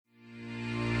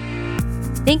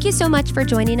Thank you so much for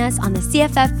joining us on the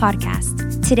CFF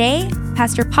podcast. Today,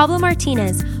 Pastor Pablo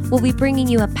Martinez will be bringing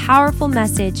you a powerful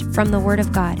message from the Word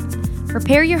of God.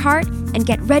 Prepare your heart and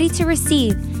get ready to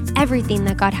receive everything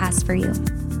that God has for you.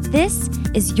 This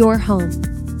is your home.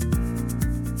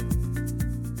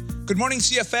 Good morning,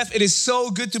 CFF. It is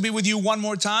so good to be with you one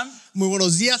more time. Muy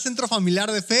buenos días, Centro Familiar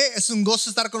de Fe. Es un gozo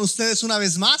estar con ustedes una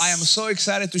vez más. I am so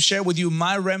excited to share with you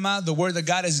my rema, the word that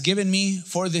God has given me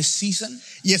for this season.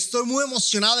 Y estoy muy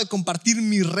emocionado de compartir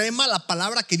mi rema, la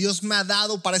palabra que Dios me ha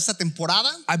dado para esta temporada.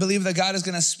 I believe that God is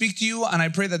going to speak to you, and I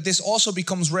pray that this also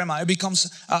becomes rema. It becomes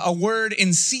a word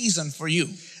in season for you.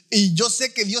 Y yo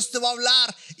sé que Dios te va a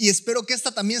hablar y espero que esta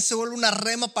también se vuelva una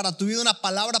rema para tu vida, una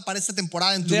palabra para esta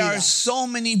temporada en tu There vida. are so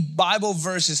many Bible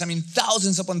verses. I mean,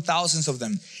 thousands upon thousands of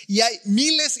them. Y hay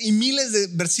miles y miles de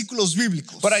versículos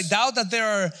bíblicos. But I doubt that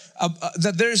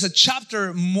there is a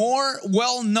chapter more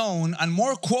well known and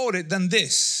more quoted than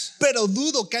this. Pero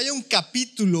dudo que haya un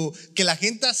capítulo que la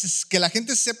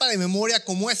gente sepa de memoria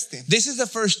como este. This is the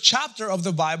first chapter of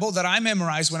the Bible that I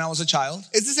memorized when I was a child.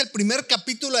 Este es el primer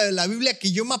capítulo de la Biblia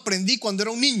que yo me aprendí cuando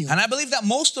era un niño. And I believe that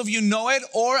most of you know it,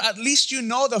 or at least you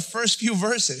know the first few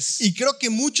verses. Y creo que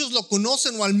muchos lo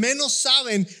conocen o al menos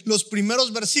saben los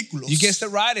primeros versículos. You guessed it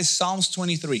right, it's Psalms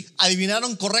 23.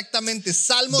 Adivinaron correctamente.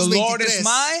 Salmos The Lord 23. is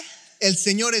my, El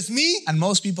Señor es mi. and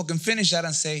most people can finish that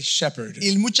and say shepherd.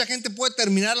 Y mucha gente puede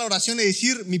terminar la oración y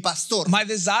decir mi pastor. My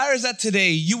desire is that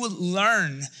today you will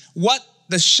learn what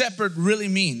the shepherd really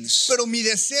means. Pero mi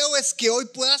deseo es que hoy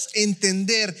puedas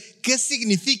entender qué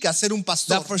significa ser un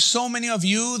pastor. That for so many of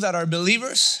you that are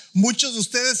believers, Muchos de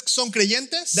ustedes son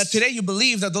creyentes. that today you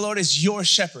believe that the Lord is your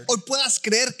shepherd. Hoy puedas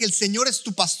creer que el Señor es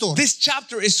tu pastor. This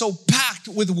chapter is so packed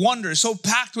with wonder, so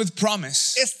packed with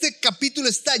promise. Este capítulo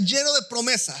está lleno de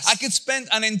promesas. I could spend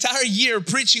an entire year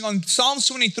preaching on Psalms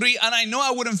 23 and I know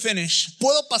I wouldn't finish.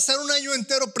 Puedo pasar un año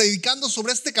entero predicando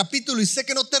sobre este capítulo y sé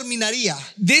que no terminaría.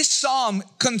 This psalm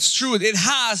construed, it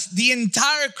has the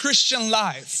entire Christian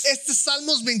life. Este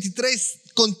Salmos 23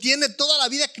 contiene toda la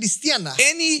vida cristiana.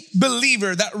 Any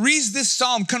believer that reads this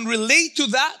psalm can relate to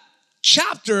that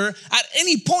chapter at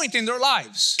any point in their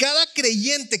lives. Cada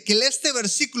creyente que lee este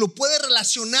versículo puede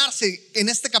relacionarse en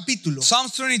este capítulo.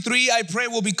 Psalms 23, I pray,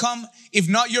 will become, if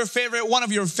not your favorite, one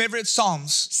of your favorite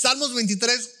psalms. Salmos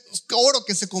 23, oro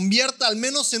que se convierta al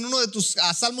menos en uno de tus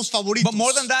salmos favoritos. But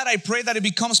more than that, I pray that it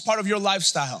becomes part of your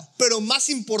lifestyle. Pero más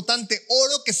importante,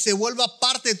 oro que se vuelva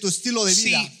parte de tu estilo de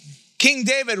vida. See, King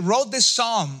David wrote this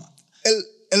psalm,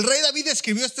 El rey David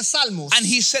escribió este salmo and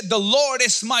he said, the Lord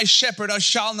is my shepherd, I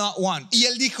shall not want. y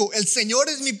él dijo, el Señor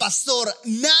es mi pastor,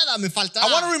 nada me faltará.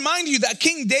 I want to remind you that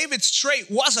King David straight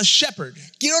was a shepherd.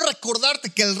 Quiero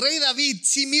recordarte que el rey David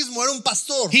sí mismo era un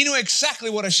pastor. He knew exactly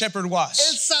what a shepherd Él was.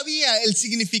 sabía el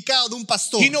significado de un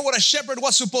pastor. He knew what a shepherd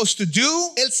was supposed to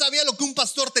do, Él sabía lo que un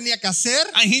pastor tenía que hacer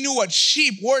and he knew what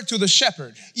sheep were to the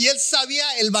shepherd. y él sabía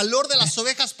el valor de las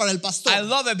ovejas para el pastor. I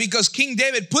love it because King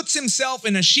David puts himself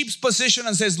in a sheep's position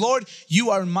and says, Lord, you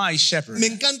are my shepherd. Me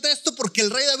encanta esto porque el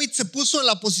rey David se puso en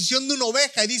la posición de una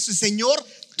oveja y dice, Señor,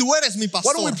 tú eres mi Why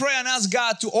don't we pastor. pray and ask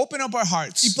God to open up our ¿Y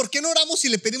hearts por qué no oramos y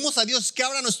le pedimos a Dios que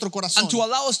abra nuestro corazón and to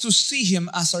allow us to see him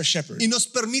as our shepherd? y nos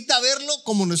permita verlo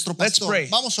como nuestro Let's pastor? pray.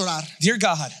 Vamos a orar. Dear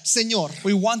God, Señor,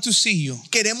 we want to see you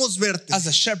queremos verte as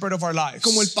the shepherd of our lives.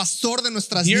 como el pastor de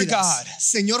nuestras Dear vidas. God,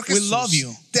 Señor we Jesús, love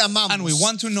you te amamos and we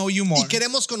want to know you more. y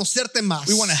queremos conocerte más.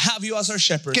 We want to have you as our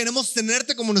shepherd Queremos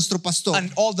tenerte como nuestro pastor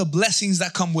and all the blessings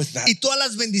that come with that. y todas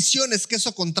las bendiciones que eso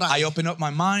I contrae. open up my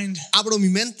mind, Abro mi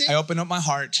mente, I open up my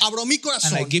heart, abro mi and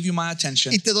corazón I give you my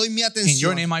attention. y te doy mi atención. In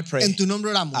your name I pray. En tu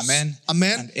nombre oramos. Amen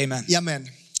Amén and amen. y amén.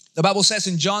 The Bible says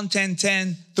in John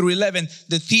 10:10 through 11,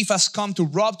 the thief has come to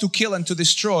rob, to kill, and to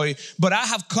destroy, but I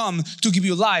have come to give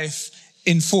you life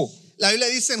in full. La Biblia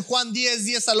dice en Juan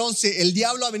 10 al 11, el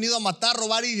diablo ha venido a matar,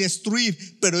 robar y destruir,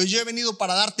 pero yo he venido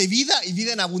para darte vida y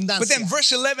vida en But abundancia. then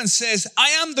verse 11 says,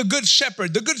 I am the good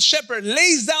shepherd. The good shepherd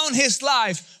lays down his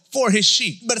life for his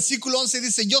sheep. Versículo 11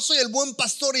 dice, yo soy el buen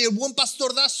pastor y el buen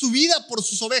pastor da su vida por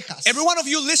sus ovejas. Every one of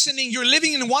you listening, you're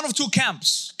living in one of two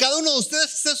camps. Cada uno de ustedes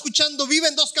que está escuchando vive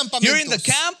en dos campamentos. You're in the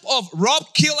camp of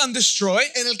rob, kill, and destroy,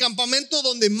 En el campamento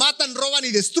donde matan, roban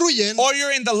y destruyen, or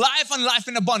you're in the life and life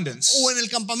in abundance. o en el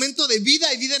campamento de vida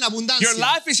y vida en abundancia. Your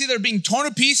life is either being torn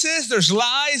to pieces, there's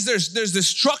lies, there's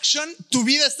destruction, Tu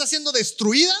vida está siendo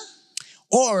destruida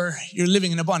or you're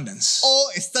living in abundance. o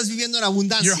estás viviendo en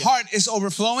abundancia. Your heart is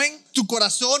overflowing, tu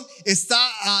corazón está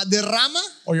de rama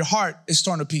or your heart is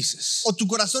torn to pieces. o tu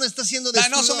corazón está siendo Now, I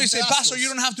know destruido somebody a say, pedazos. Pastor, you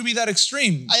don't have to be that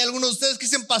extreme. Hay algunos de ustedes que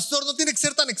dicen, pastor, no tiene que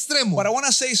ser tan extremo. But I want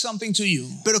to say something to you.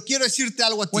 Pero quiero decirte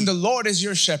algo a ti. When the Lord is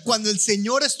your shepherd, Cuando el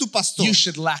Señor es tu pastor, you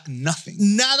should lack nothing.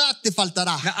 nada te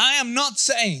faltará. Now, I am not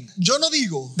saying Yo no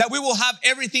digo that we will have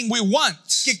everything we want,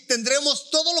 que tendremos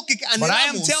todo lo que but I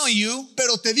am anhelamos, telling you,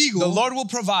 pero te digo, the Lord will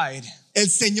provide el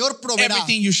Señor proveerá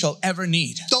everything you shall ever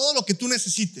need. todo lo que tú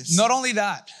necesites. Not only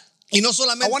that, Y no I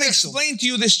solamente want to eso. explain to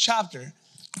you this chapter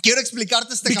Quiero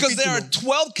explicarte este because there are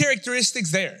capítulo 12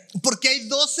 characteristics there. porque hay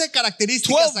 12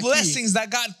 características 12 aquí. blessings that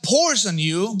God pours on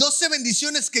you 12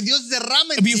 bendiciones que Dios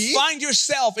derrama en if you ti find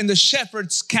yourself in the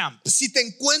shepherd's camp. si te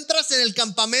encuentras en el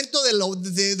campamento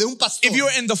de un pastor. If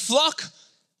you're in the flock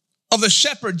of the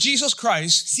shepherd, Jesus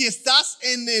Christ, Si estás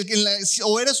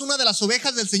o eres una de las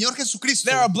ovejas del Señor Jesucristo,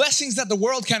 there are blessings that the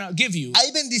world cannot give you hay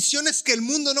bendiciones que el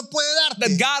mundo no puede that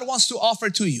darte, God wants to offer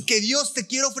to you. que Dios te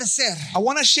quiere ofrecer. I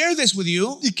want to share this with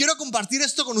you, Y quiero compartir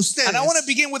esto con ustedes. and I want to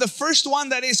begin with the first one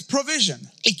that is provision.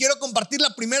 Y quiero compartir la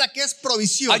primera que es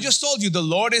provisión. I just told you, the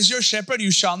Lord is your shepherd,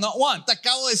 you shall not want. Te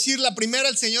acabo de decir la primera,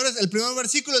 el primer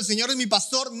versículo, el Señor es mi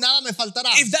pastor, nada me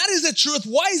faltará. If that is the truth,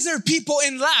 why is there people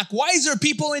in lack? Why is there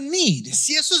people in need?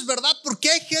 Si eso es verdad, ¿por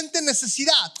qué hay gente en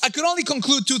necesidad? I could only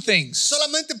conclude two things.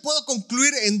 Solamente puedo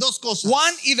concluir en dos cosas.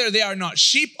 One, either they are not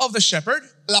sheep of the shepherd,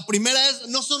 La primera es,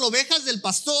 no son ovejas del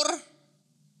pastor,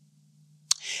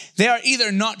 they are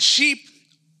either not sheep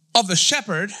of the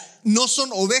shepherd, no son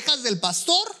ovejas del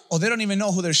pastor, or they don't even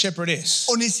know who their shepherd is.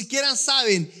 o ni siquiera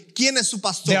saben quién es su They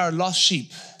pastor. are lost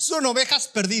sheep. Son ovejas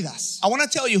perdidas. I want to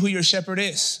tell you who your shepherd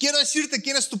is. Quiero decirte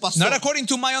quién es tu pastor. Not according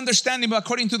to my understanding, but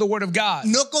according to the word of God.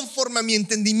 No conforme a mi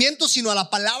entendimiento, sino a la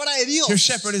palabra de Dios. Your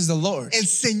shepherd is the Lord. El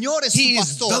Señor es He tu is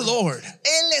pastor. the Lord.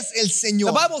 Él es el The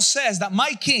Señor. Bible says that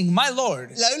my king, my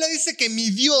Lord, La Biblia dice que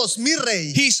mi Dios, mi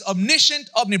rey, he's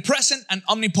omniscient, omnipresent, and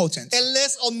omnipotent. Él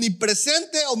es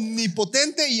omnipresente,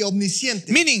 omnipotente y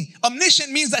omnisciente. Meaning,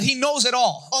 omniscient means that he knows it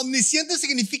all. Omnisciente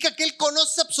significa que Él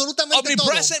conoce absolutamente todo.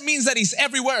 Omnipresent means that he's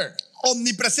everywhere.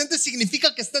 Omnipresente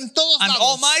significa que está en todos And lados.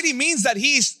 almighty means that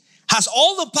has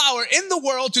all the power in the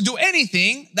world to do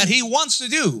anything that he wants to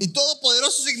do. Y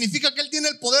todopoderoso significa que Él tiene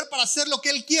el poder para hacer lo que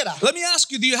Él quiera. Let me ask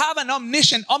you, do you have an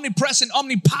omniscient, omnipresent,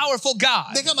 omnipowerful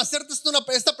God? Déjame hacerte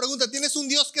esta pregunta. ¿Tienes un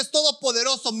Dios que es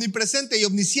todopoderoso, omnipresente y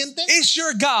omnisciente? Is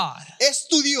your God, Es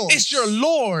tu Dios. is your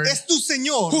Lord, Es tu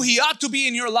Señor. who he ought to be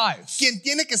in your life? Quien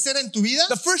tiene que ser en tu vida.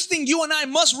 The first thing you and I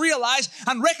must realize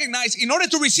and recognize in order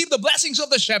to receive the blessings of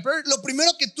the shepherd Lo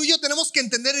primero que tú y yo tenemos que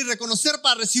entender y reconocer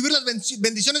para recibir las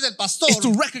bendiciones del pastor is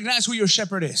to recognize who your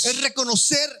shepherd es is.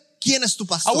 reconocer quién es tu I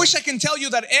pastor. wish I can tell you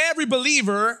that every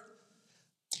believer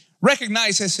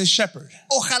recognizes his shepherd.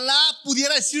 Ojalá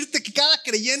pudiera decirte que cada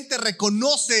creyente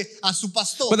reconoce a su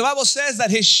pastor. But the Bible says that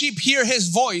his sheep hear his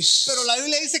voice. Pero la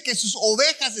Biblia dice que sus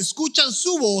ovejas escuchan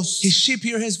su voz. His sheep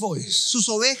hear his voice. Sus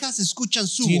ovejas escuchan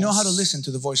su Do you know how to voz. listen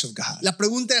to the voice of God? La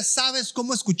pregunta es, ¿sabes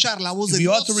cómo escuchar la voz de If you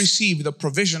Dios? ought to receive the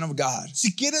provision of God,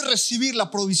 Si quieres recibir la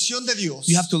provisión de Dios,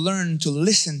 you have to learn to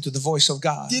listen to the voice of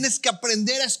God. tienes que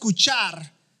aprender a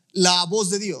escuchar la voz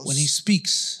de Dios. When he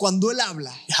speaks, Cuando Él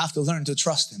habla, you have to learn to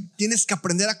trust him. tienes que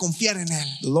aprender a confiar en Él.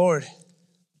 The Lord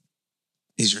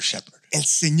is your shepherd. El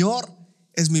Señor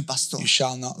es mi pastor. You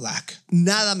shall not lack.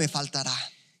 Nada me faltará.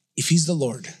 If he's the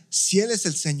Lord, Si Él es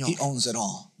el Señor, he owns it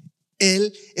all.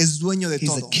 Él es dueño de He's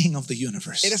the todo. king of the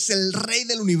universe. Eres el rey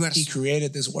del He universo.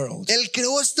 created this world, Él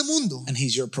creó este mundo and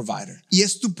he's your provider. y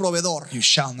es tu proveedor. You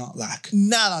shall not lack.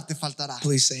 Nada te faltará.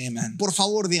 Please say amen. Por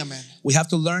favor, di amén. We have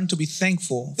to learn to be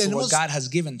thankful for Tenemos what God has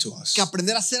given to us. Que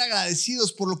aprender a ser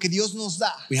agradecidos por lo que Dios nos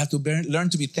da. We have to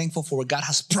learn to be thankful for what God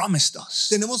has promised us.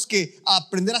 Tenemos que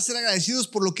aprender a ser agradecidos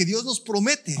por lo que Dios nos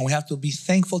promete. And we have to be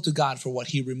thankful to God for what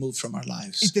he removed from our Y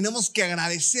lives. tenemos que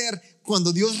agradecer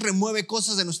cuando Dios remueve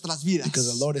cosas de nuestras vidas. Because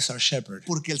the Lord is our shepherd.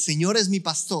 Porque el Señor es mi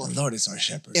pastor. The Lord is our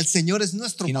shepherd. El Señor es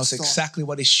nuestro He knows pastor. exactly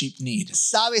what his sheep need.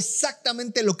 Sabe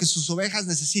exactamente lo que sus ovejas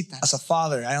necesitan. As a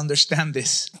father, I understand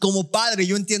this. Como padre,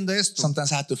 yo entiendo esto.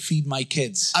 Sometimes I have to feed my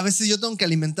kids, A veces yo tengo que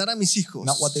alimentar a mis hijos.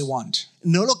 not what they want,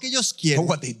 No lo que ellos but quieren,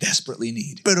 what they desperately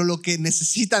need. pero lo que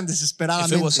necesitan If it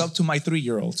desesperadamente. was up to my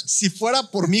 3-year-old, Si fuera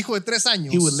por mi hijo de 3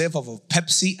 años, he would live off of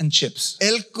Pepsi and chips.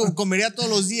 él comería todos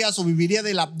los días o viviría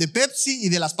de Pepsi y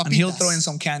de las And he'll papitas. throw in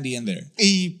some candy in there.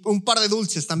 Y un par de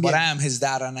dulces también. But I am his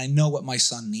dad and I know what my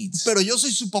son needs. Pero yo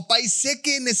soy su papá y sé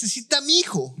que necesita a mi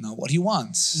hijo. Not what he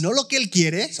wants. No lo que él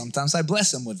quiere. Sometimes I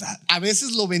bless him with that. A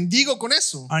veces lo bendigo con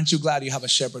eso. Aren't you glad you have a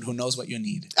shepherd who knows what you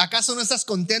need? ¿Acaso no estás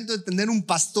contento de tener un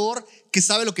pastor que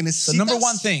sabe lo que The necesitas? number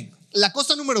one thing La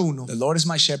cosa número 1. The Lord is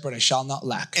my shepherd, I shall not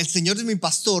lack. El Señor es mi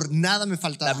pastor, nada me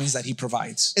faltará. That means that He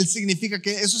provides.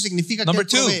 Eso significa Number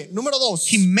que Él 2, provee. Número 2.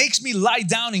 He makes me lie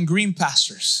down in green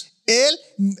pastures. Él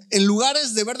en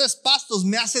lugares de verdes pastos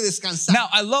me hace descansar. Now,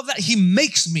 I love that He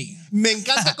makes me. Me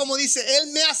encanta como dice,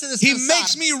 Él me hace He descansar.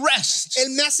 makes me rest. Él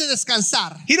me hace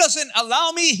descansar. He doesn't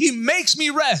allow me, He makes me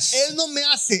rest. Él no me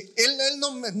hace, él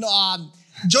no me, no,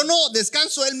 yo no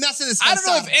descanso, Él me hace I don't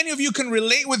know if descansar. any of you can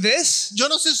relate with this, Yo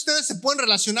no sé si ustedes se pueden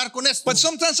relacionar con esto. but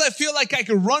sometimes I feel like I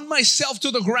can run myself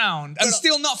to the ground and Pero-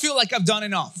 still not feel like I've done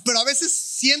enough. Pero a veces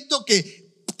siento que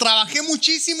trabajé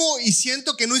muchísimo y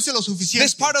siento que no hice lo This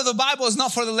suficiente. part of the Bible is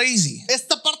not for the lazy.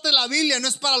 Esta parte de la Biblia no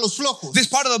es para los flojos. This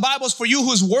part of the Bible is for you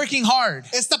who's working hard.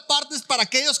 Esta parte es para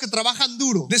aquellos que trabajan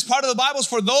duro. This part of the Bible is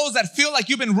for those that feel like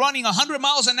you've been running 100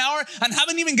 miles an hour and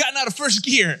haven't even gotten out of first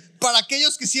gear. Para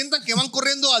aquellos que sientan que van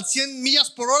corriendo al 100 millas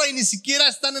por hora y ni siquiera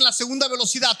están en la segunda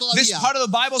velocidad This todavía. part of the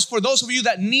Bible is for those of you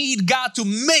that need God to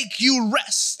make you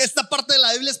rest. Esta parte de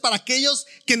la Biblia es para aquellos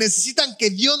que necesitan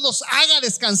que Dios los haga You know,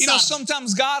 descansar.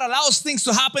 sometimes God allows things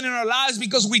to happen in our lives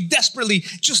because we desperately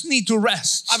just need to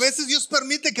rest. A veces Dios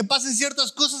permite que pasen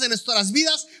ciertas cosas en nuestras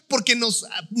vidas porque nos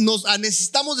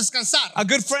necesitamos descansar. A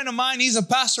good friend of mine, he's a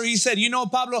pastor, he said, you know,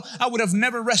 Pablo, I would have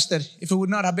never rested if it would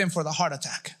not have been for the heart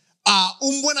attack.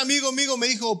 Un buen amigo mío me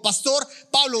dijo, Pastor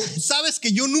Pablo, sabes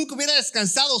que yo nunca hubiera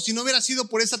descansado si no hubiera sido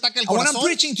por ese ataque al And when I'm corazón.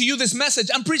 preaching to you this message,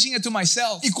 I'm preaching it to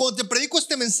myself. Y cuando te predico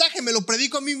este mensaje, me lo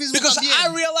predico a mí mismo Because I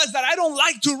también. realize that I don't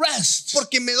like to rest.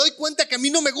 Porque me doy cuenta que a mí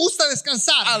no me gusta I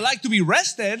descansar. like to be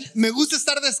rested, Me gusta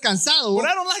estar descansado, but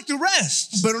I don't like to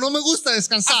rest. pero no me gusta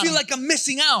descansar. I feel like I'm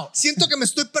missing out. Siento que me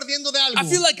estoy perdiendo de algo. I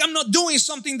feel like I'm not doing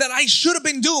something that I should have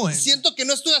been doing. Siento que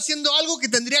no estoy haciendo algo que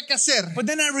tendría que hacer. But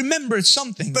then I remembered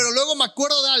something. Pero luego me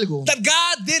acuerdo de algo. That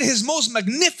God did His most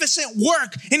magnificent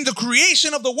work in the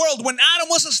creation of the world when Adam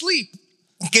was asleep.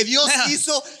 Que Dios Yeah.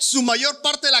 hizo su mayor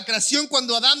parte de la creación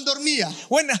cuando Adán dormía.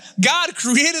 When God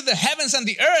created the heavens and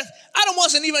the earth, Adam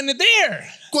wasn't even there.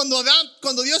 Cuando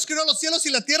Dios creó los cielos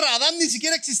y la tierra, Adán ni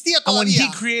siquiera existía And when todavía.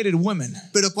 He created women,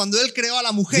 Pero cuando Él creó a la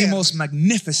the mujer, most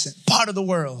magnificent part of the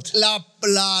world,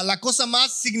 la cosa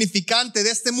más significante de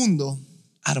este mundo,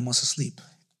 Adam was asleep.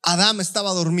 Adán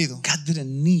estaba dormido. God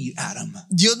didn't need Adam.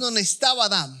 Dios no necesitaba a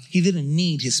Adán. He didn't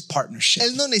need his partnership.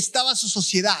 Él no necesitaba su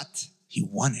sociedad. He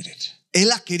wanted it. Él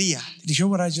la quería. Did you hear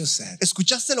what I just said?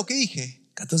 ¿Escuchaste lo que dije?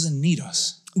 God doesn't need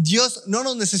us. Dios no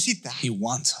nos necesita. He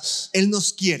wants us. Él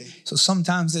nos quiere. So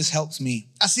sometimes this helps me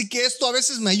Así que esto a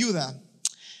veces me ayuda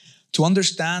to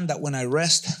understand that when I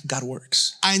rest, God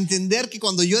works. a entender que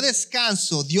cuando yo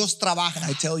descanso, Dios trabaja.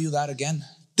 I tell you that again.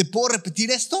 ¿Te puedo repetir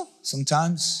esto?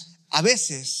 Sometimes A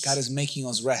veces God is making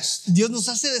us rest, Dios nos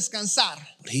hace descansar,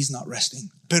 but He's not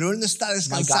resting. pero Él no está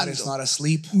My God is descansando. not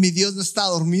asleep. Mi Dios no está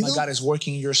dormido. My God is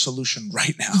working your solution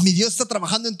right now. Mi Dios está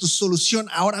trabajando en tu solución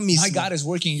ahora mismo. My God is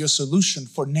working your solution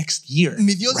for next year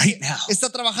Mi Dios right now. está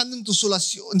trabajando en tu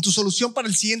solución para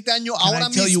el siguiente año Can ahora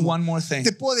I tell you mismo. one more thing?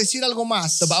 Te puedo decir algo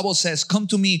más. The Bible says, come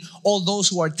to me, all those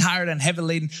who are tired and heavy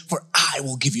laden, for I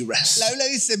will give you rest. La Biblia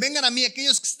dice, vengan a mí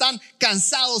aquellos que están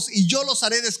cansados y yo los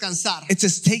haré descansar. It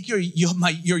says, take your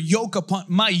yoke upon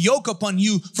my yoke upon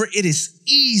you, for it is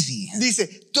easy. Dice,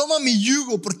 toma mi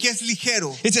yugo porque es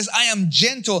ligero. It says, I am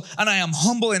gentle and I am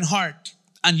humble in heart,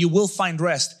 and you will find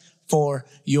rest for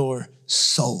your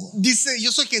soul. Dice,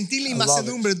 yo soy gentil y I love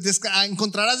mansedumbre,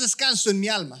 encontrarás descanso en mi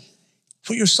alma.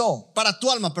 For your soul. Para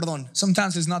tu alma, perdón.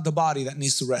 Sometimes it's not the body that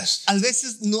needs to rest. A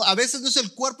veces no es el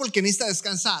cuerpo el que necesita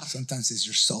descansar. Sometimes it's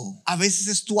your soul. A veces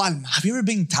es tu alma. Have you ever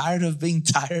been tired of being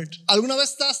tired? ¿Alguna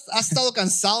vez has estado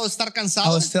cansado de estar I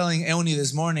cansado? was telling Eoni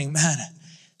this morning, man,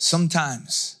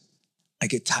 sometimes I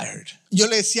get tired. Yo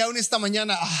le decía aún esta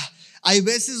mañana, hay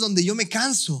veces donde yo me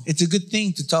canso. It's a good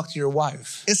thing to talk to your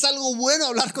wife. Es algo bueno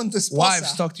hablar con tu Wives,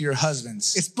 esposa. talk to your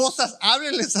husbands. Esposas,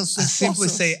 háblenles a sus And simply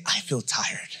esposos. say, I feel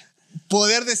tired.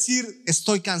 Poder decir,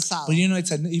 estoy cansado. But you know,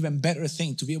 it's an even better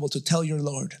thing to be able to tell your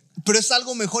Lord, Pero es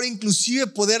algo mejor inclusive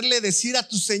poderle decir a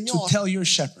tu to Señor tell your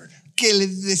shepherd, que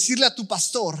decirle a tu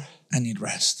pastor, I need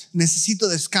rest. necesito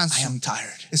I descanso. am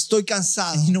tired. Estoy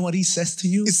cansado. You know what he says to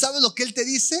you? ¿Y sabes lo que Él te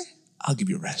dice? I'll give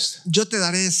you rest. Yo te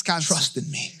daré descanso. Trust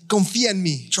in me. Confía en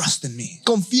mí. Trust in me.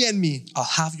 Confía en mí. I'll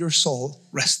have your soul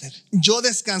rested. Yo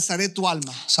descansaré tu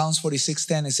alma. Psalms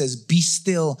 46:10, it says, be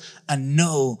still and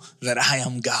know that I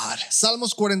am God.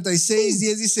 Salmos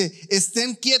 46:10 dice,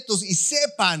 estén quietos y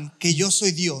sepan que yo soy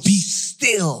Dios. Be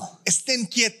still. Estén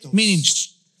quietos. Meaning,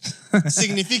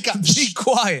 Significa be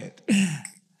quiet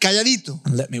calladito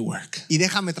and let me work. y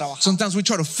déjame trabajar. Sometimes we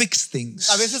try to fix things.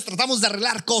 A veces tratamos de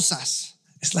arreglar cosas.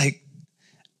 It's like,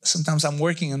 Sometimes I'm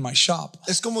working in my shop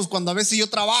Es como cuando a veces yo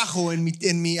trabajo en mi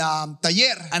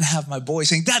taller and have my boy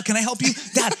saying, Dad, can I help you?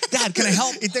 Dad, can I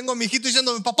help? y tengo a mi hijito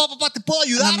diciéndome, papá, ¿te puedo And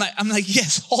ayudar? I'm like,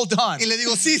 yes, hold on. Y le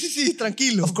digo, sí,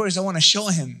 tranquilo. Of course, I want to show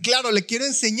him. Claro, le quiero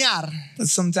enseñar. But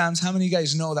sometimes, how many of you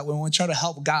guys know that when we try to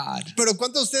help God, Pero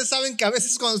 ¿cuántos de ustedes saben que a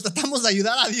veces cuando tratamos de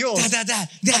ayudar a Dios, Dad,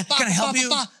 papá, can I help you?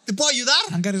 papá, ¿te puedo ayudar?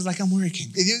 And God is like, I'm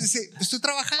working. Y Dios dice, estoy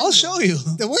trabajando. I'll show you.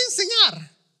 Te voy a enseñar.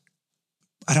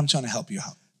 But I'm trying to help you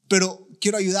out. Pero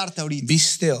quiero ayudarte ahorita. Be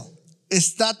still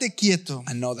Estate quieto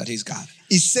and know that He's God.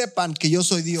 y sepan que yo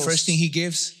soy Dios. First thing He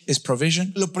gives is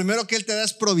provision Lo primero que Él te da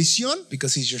es provisión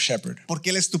because He's your shepherd. porque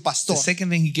Él es tu The pastor. second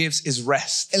thing He gives is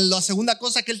rest. La segunda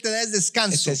cosa que Él te da es It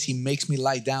descanso. says He makes me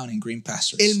lie down in green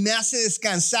pastures. Él me hace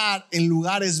descansar en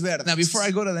lugares verdes. Now, before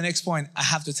I go to the next point, I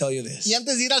have to tell you this. Y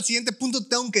antes de ir al siguiente punto,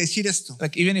 tengo que decir esto.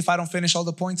 Like, even if I don't finish all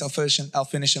the points, I'll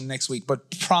finish them next week. But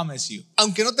promise you,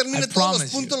 Aunque no termine I todos los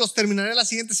promise puntos, you. los terminaré la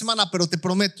siguiente semana, pero te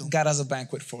prometo, God has a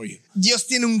banquet for you. Dios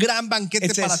tiene un gran banquete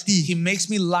It para says He ti. makes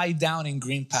me lie down in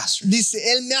green pastures. Dice,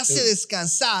 Él me hace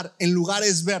descansar en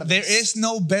lugares There verdes. is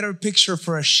no better picture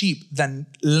for a sheep than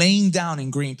laying down in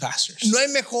green pastures. No hay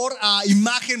mejor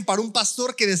imagen para un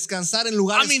pastor que descansar en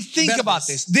lugares I mean, think verdes. about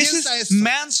this. This Piensa is esto.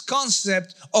 man's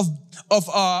concept of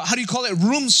how do you call it?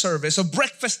 Room service, of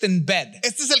breakfast in bed.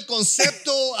 Este es el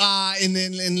concepto en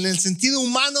el sentido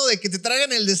humano de que te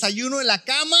traigan el desayuno en la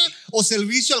cama o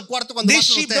servicio al cuarto cuando These vas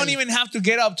al sheep don't hotel. even have to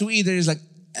get up to eat. They're just like,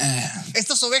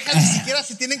 Estas ovejas ni siquiera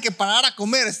se tienen que parar a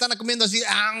comer, están comiendo así.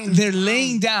 they're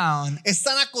laying down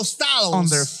Están acostados on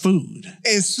their food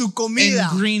en su in comida,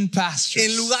 green en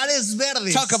pastures. lugares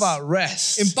verdes, Talk about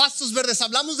rest. en pastos verdes.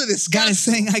 Hablamos de God is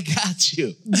descanso. saying, I got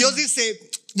you. Dios dice,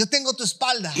 yo tengo tu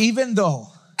espalda. Even though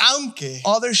Aunque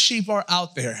other sheep are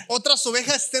out there otras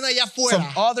ovejas estén allá from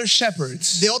afuera, other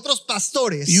shepherds, de otros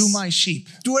pastores, you, my sheep,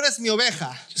 tú eres mi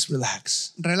oveja. just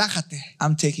relax. Relájate,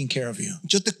 I'm taking care of you.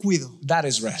 yo te cuido. That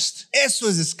is rest. Eso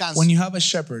es descanso. When you have a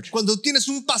shepherd Cuando tienes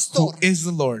un who pastor is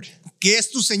the Lord, que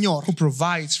es tu Señor, who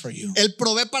provides for you Él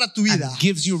provee para tu and vida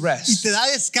gives you y rest. te da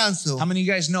descanso. How many of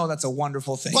you guys know that's a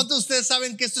wonderful thing? ¿Cuántos de ustedes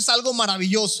saben que esto es algo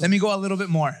maravilloso? Let me go a little bit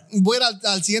more. Voy a ir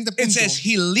al siguiente It punto. says,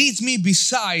 He leads me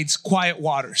besides quiet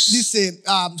waters. Dice,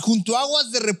 junto a aguas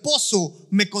de reposo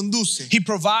me conduce. He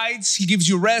provides, He gives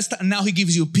you rest, and now He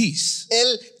gives you peace.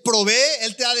 Él provee,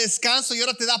 Él te da descanso y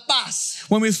ahora te da paz.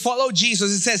 When we follow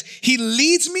Jesus, it says, He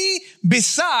leads me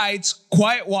besides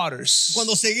quiet waters.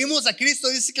 Cuando seguimos a Cristo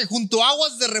dice que junto a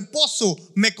aguas de reposo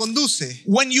me conduce.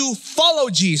 When you follow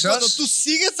Cuando Jesus, tú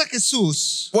sigues a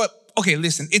Jesús, okay,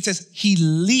 listen, it says, He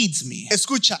leads me.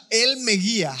 escucha, Él me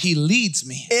guía. He leads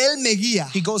me. Él me guía.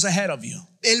 He goes ahead of you.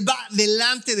 Él va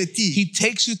delante de ti. He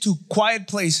takes you to quiet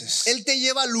places Él te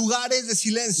lleva a lugares de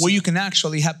silencio where you can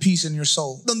actually have peace in your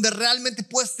soul. donde realmente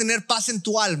puedes tener paz en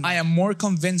tu alma. I am more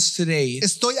convinced today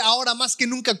Estoy ahora más que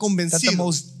nunca that the convencido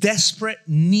most desperate,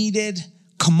 needed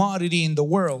commodity in the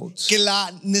world, que la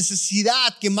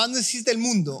necesidad que más necesita el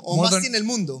mundo o más tiene el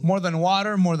mundo, more than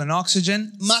water, more than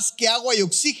oxygen, más que agua y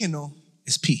oxígeno,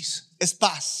 is peace. es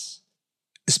paz.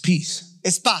 Is peace.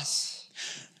 Es paz.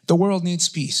 The world needs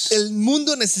peace. El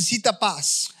mundo necesita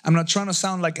paz. I'm not trying to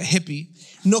sound like a hippie,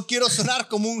 No quiero sonar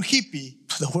como un hippie,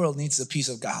 but the world needs the peace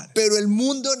of God. pero el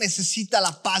mundo necesita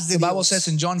la paz de The Bible Dios. says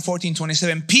in John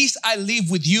 14:27, peace I leave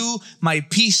with you, my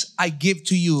peace I give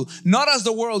to you. Not as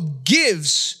the world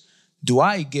gives, do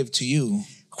I give to you.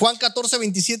 Juan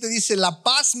 14:27 dice, la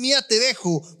paz mía te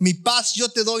dejo, mi paz yo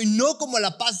te doy, no como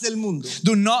la paz del mundo.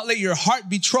 Do not let your heart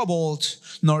be troubled,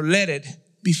 nor let it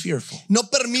be fearful. No Come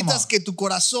permitas on. que tu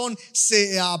corazón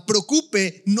se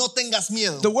preocupe, no tengas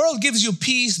miedo. The world gives you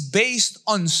peace based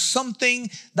on something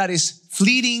that is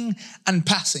fleeting and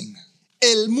passing.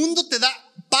 El mundo te da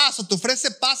paz o te ofrece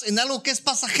paz en algo que es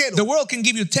pasajero. The world can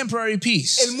give you temporary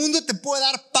peace. El mundo te puede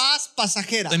dar paz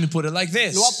pasajera. Let me put it like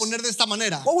this. Lo voy a poner de esta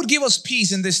manera. What would give us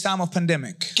peace in this time of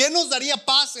pandemic? ¿Qué nos daría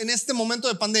paz en este momento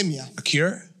de pandemia? A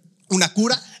cure? ¿Una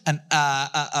cura?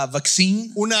 A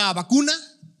vaccine? ¿Una vacuna?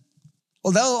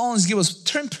 Well, that will only give us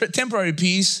temporary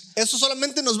peace Eso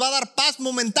solamente nos va a dar paz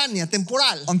momentánea,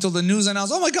 temporal. until the news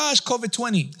announces, oh my gosh,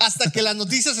 COVID-20. Hasta que las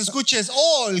noticias escuches,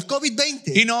 oh, el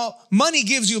COVID-20. You know, money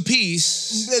gives you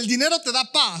peace, El dinero te da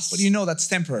paz, but you know that's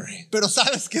temporary. pero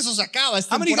sabes que eso se acaba, es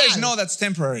How many of you guys know temporal. that's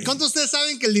temporary? ¿Cuántos de ustedes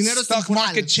saben que el dinero es Stock temporal?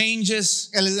 market changes,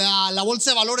 La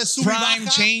bolsa de valores sube y prime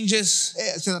baja. changes.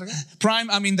 ¿Se alarga? Prime,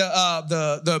 I mean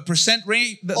the percent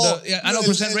rate, I know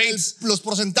percent rates. Los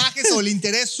porcentajes o el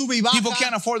interés sube y baja. People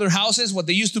can't afford their houses, what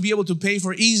they used to be able to pay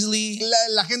for easily.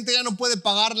 La gente ya no puede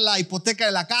pagar la hipoteca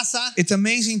de la casa. It's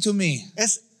amazing to me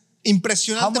Es how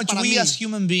impresionante much para we mí as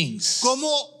human beings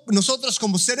cómo nosotros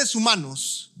como seres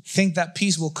humanos think that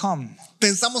peace will come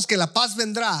Pensamos que la paz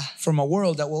vendrá from a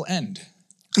world that will end.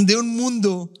 de un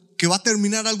mundo que va a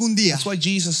terminar algún día. That's why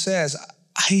Jesus says,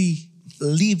 I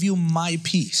leave you my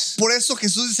peace. Por eso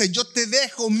Jesús dice, yo te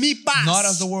dejo mi paz. Not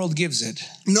as the world gives it.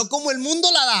 No como el mundo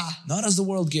la da. Not as the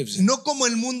world gives it. No como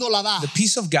el mundo la da. The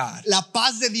peace of God La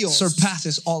paz de Dios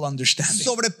surpasses all understanding.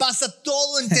 sobrepasa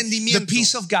todo entendimiento. The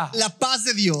peace of God La paz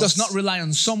de Dios does not rely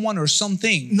on someone or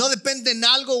something. no depende en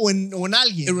algo o en It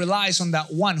alguien. relies on that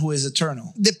one who is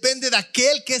eternal. Depende de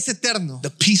aquel que es eterno.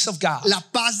 The peace of God La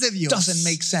paz de Dios doesn't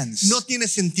make sense. no tiene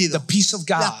sentido. The peace of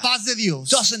La God paz de Dios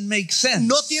doesn't make sense.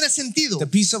 no tiene sentido. The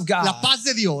peace of God La paz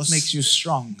de Dios makes you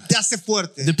strong. te hace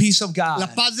fuerte. The peace of La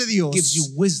God paz de Dios gives you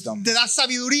wisdom. te da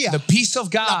sabiduría. The peace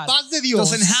of La God paz de Dios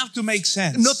doesn't have to make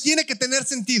sense. no tiene que tener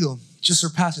sentido. It just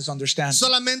surpasses understanding.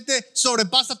 Solamente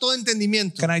sobrepasa todo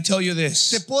entendimiento. Can I tell you Te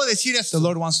this? puedo decir The esto.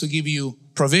 Lord wants to give you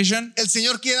provision. El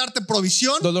Señor quiere darte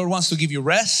provisión. The Lord wants to give you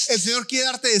rest. El Señor quiere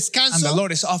darte And the descanso.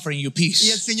 Lord is offering you Y el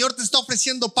peace. Señor te está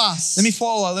ofreciendo paz. Let me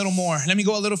follow a little more. Let me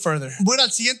go a little further. Voy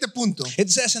al siguiente punto. It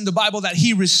says in the Bible that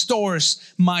He restores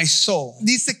my soul.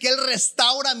 Dice que Él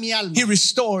restaura mi alma. He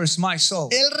restores my soul.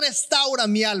 Él restaura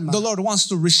mi alma. The Lord wants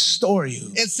to restore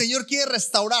you. El Señor quiere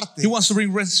restaurarte. He wants to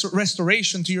bring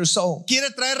restoration to your soul.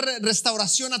 Quiere traer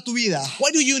restauración a tu vida.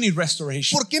 Why do you need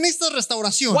restoration? ¿Por qué necesitas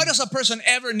restauración? Why does a person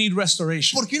ever need restoration?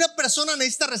 Porque una persona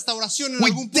necesita restauración en We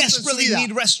algún punto de su desperately vida.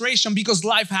 need restoration because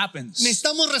life happens.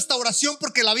 Necesitamos restauración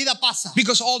porque la vida pasa.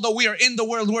 Because although we are in the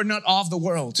world, we're not of the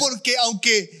world. Porque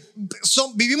aunque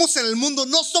vivimos en el mundo,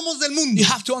 no somos del mundo. You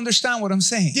have to understand what I'm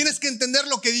saying. Tienes que entender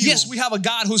lo que digo. Yes, we have a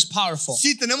God who's powerful.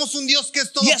 Sí, tenemos un Dios que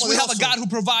es Yes, we have a todopoderoso. God who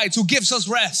provides, who gives us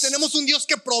rest. Tenemos un Dios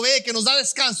que provee, que nos da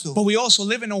descanso. But we also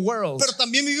live in a world Pero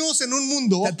también vivimos en un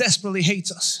mundo that desperately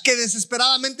hates us, que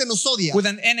desesperadamente nos odia. with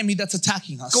an enemy that's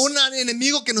attacking us. Con un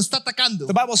enemigo que nos está atacando.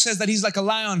 The Bible says that he's like a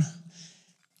lion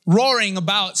roaring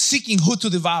about, seeking who to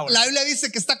devour. La Biblia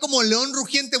dice que está como el león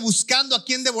rugiente buscando a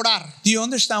quien devorar. Do you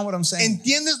understand what I'm saying?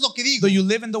 ¿Entiendes lo que digo? Though you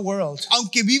live in the world,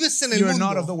 Aunque vives en el you're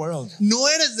not of the mundo, world. no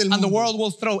eres del And the mundo. world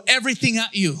will throw everything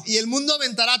at you. Y el mundo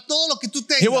aventará todo lo que tú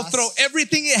He will tengas. throw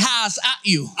everything it has at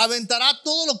you. Aventará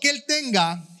todo lo que él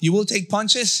tenga. You will take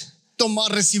punches.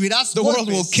 Recibirás The world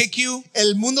will golpes. kick you.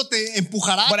 El mundo te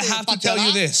empujará, But I te have to tell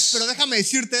you pateará. this. Pero déjame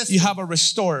decirte esto. You have a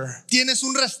restorer. Tienes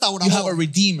un You have a restaurador.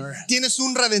 redeemer. Tienes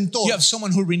un redentor. You have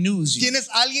someone who renews you. Tienes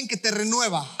alguien que te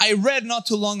renueva. I read not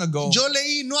too long ago Yo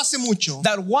leí no hace mucho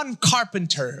that one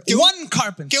carpenter que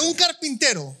un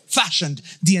carpintero fashioned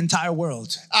the entire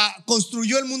world.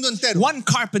 construyó el mundo entero. One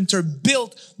carpenter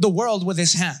built the world with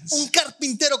his hands. Un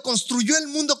carpintero construyó el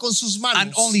mundo con sus manos.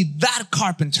 And only that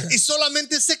carpenter Y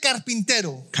solamente ese carpintero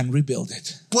can rebuild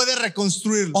it. puede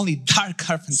reconstruirlo. Only that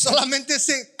carpenter Solamente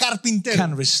ese carpintero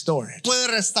can restore it. puede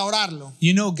restaurarlo.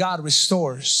 You know, God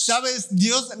restores Sabes,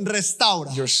 Dios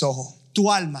restaura your soul. tu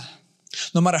alma.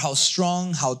 No matter how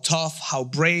strong, how tough, how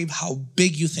brave, how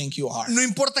big you think you are. No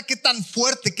importa qué tan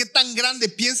fuerte, qué tan grande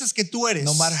piensas que tú eres.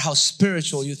 No matter how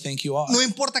spiritual you think you are. No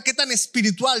importa qué tan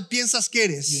espiritual piensas que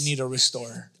eres. You need a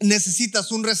restorer.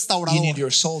 Necesitas un You need restaurador.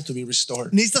 your soul to be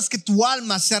restored. Necesitas que tu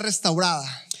alma sea restaurada.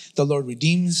 The Lord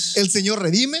redeems, El Señor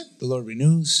redime, the Lord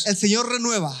renews, el Señor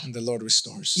renueva and the Lord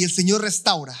restores. y el Señor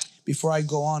restaura. Before I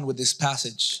go on with this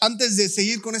passage, Antes de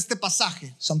seguir con este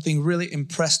pasaje, something really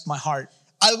impressed my heart.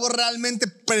 algo realmente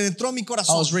penetró mi I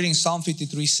corazón. was reading Psalm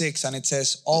 53:6, and it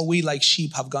says, all we like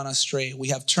sheep have gone astray. We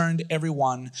have turned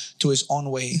everyone to his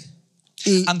own way.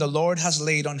 Y And the Lord has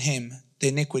laid on him the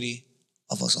iniquity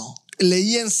of us all.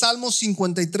 leí en Salmos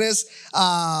 53,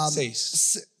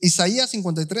 Isaías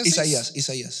 53.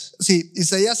 Isaías. Sí,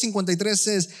 Isaías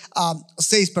 53,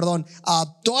 6, perdón.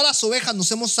 Todas las ovejas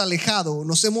nos hemos alejado,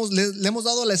 le hemos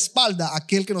dado la espalda a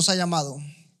aquel que nos ha llamado.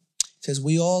 It says,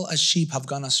 we all as sheep have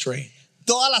gone astray.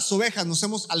 Todas las ovejas nos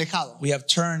hemos alejado. We have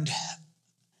turned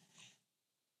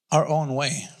our own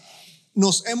way.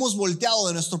 Nos hemos volteado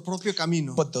de nuestro propio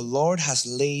camino. But the Lord has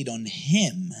laid on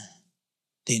him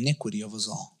the iniquity of us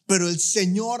all. Pero el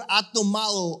Señor ha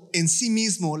tomado en sí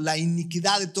mismo la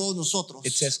iniquidad de todos nosotros.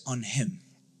 It says on him.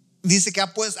 Dice que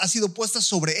ha sido puesta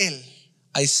sobre él.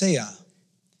 Isaiah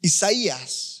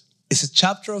Isaías is a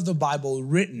chapter of the Bible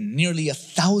written nearly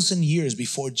 1,000 years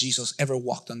before Jesus ever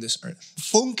walked on this earth.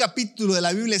 fue un capítulo de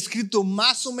la Biblia escrito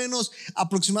más o menos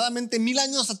aproximadamente 1000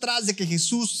 años atrás de que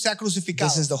Jesús sea crucificado.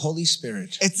 This is the Holy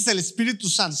Spirit Este es el Espíritu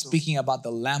Santo speaking about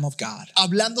the Lamb of God,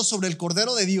 hablando sobre el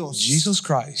Cordero de Dios, Jesus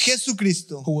Christ,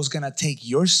 Jesucristo, who was going to take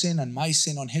your sin and my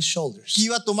sin on his shoulders, que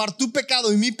iba a tomar tu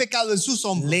pecado y mi pecado en sus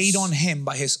hombros. laid on him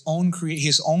by his own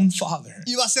Father,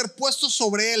 Iba a ser puesto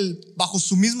sobre él bajo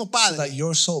su mismo so that Padre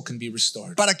your soul can be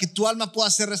restored, para que tu alma pueda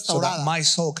ser so that restaurada, my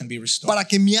soul can be restored. para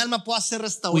que mi alma pueda ser We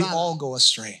restaurada. all go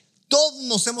astray. Todos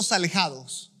nos hemos alejado.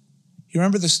 You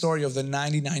remember the story of the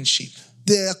 99 sheep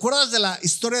 ¿Te acuerdas de la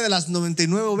historia de las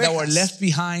 99 that were ovejas left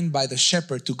behind by the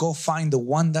shepherd to go find the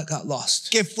one that got lost?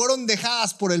 que fueron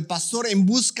dejadas por el pastor en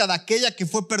busca de aquella que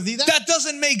fue perdida? That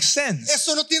doesn't make sense.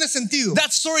 Eso no tiene sentido.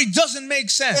 That story doesn't make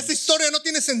Esa sense. historia no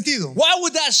tiene sentido. Why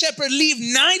would that shepherd leave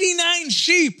 99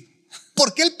 sheep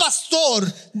 ¿Por qué el pastor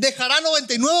dejará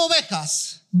 99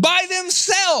 ovejas by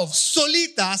themselves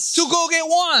solitas to go get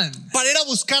one? para ir a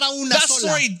buscar a una That sola?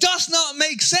 story does not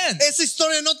make sense Esa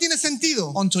historia no tiene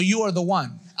sentido until you are the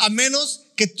one. a menos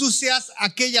que tú seas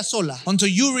aquella sola. Until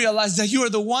you realize that you are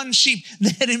the one sheep,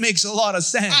 then it makes a lot of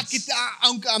sense.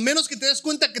 A menos que te des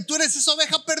cuenta que tú eres esa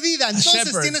oveja perdida, entonces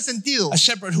shepherd. tiene sentido. A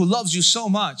shepherd who loves you so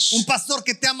much Un pastor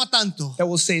que te ama tanto, that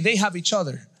will say they have each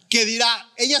other. que dirá,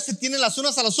 ellas se tienen las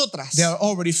unas a las otras. They are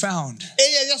already found.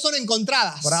 Ellas ya son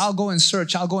encontradas. But I'll go and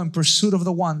search. I'll go in pursuit of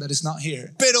the one that is not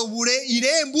here. Pero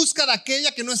iré en busca de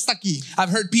aquella que no está aquí. I've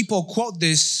heard people quote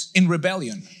this in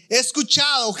rebellion. He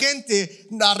escuchado gente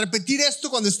a repetir esto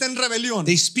cuando está en rebelión.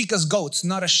 They speak as goats,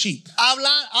 not as sheep,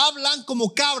 Hablan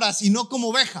como cabras y no como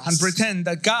ovejas. and pretend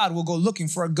that God will go looking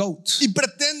for a goat. Y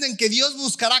pretenden que Dios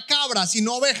buscará cabras y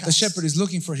no The ovejas. shepherd is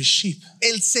looking for his sheep.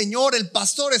 El Señor, el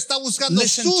pastor, está buscando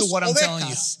Listen to sus what I'm telling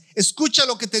ovejas. Escucha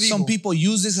lo que te digo. Some people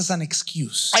use this as an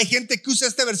excuse Hay gente que usa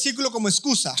este versículo como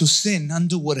excusa to sin and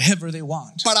do whatever they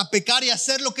want. para pecar y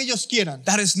hacer lo que ellos quieran.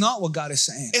 That is not what God is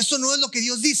saying. Eso no es lo que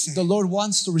Dios dice. The Lord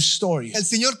wants to restore you. El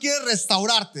Señor quiere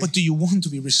restaurarte. But do you want to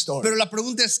be restored? Pero la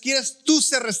pregunta es, ¿quieres tú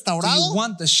ser Do restaurado? you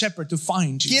want the shepherd to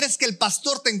find you? ¿Quieres que el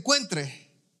pastor te encuentre?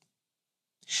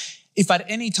 If at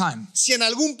any time Si en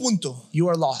algún punto you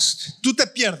are lost, tú te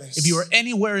pierdes, if you are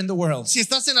anywhere in the world, si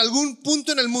estás en algún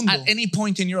punto en el mundo, at any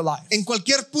point in your life, en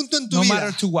cualquier punto en tu no vida,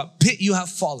 matter to what pit you have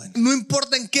fallen, no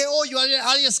importa en qué hoyo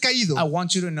hayas caído, I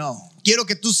want you to know quiero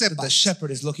que tú the sepas shepherd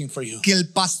is looking for you. que el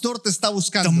pastor te está The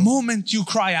buscando. moment you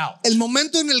cry out, El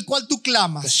momento en el cual tú the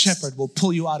clamas, shepherd will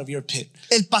pull you out of your pit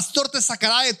el pastor te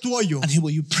sacará de tu hoyo and he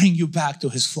will bring you back to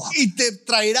his flock. y te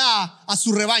traerá a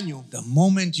su rebaño. The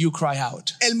moment you cry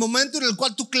out, El momento en el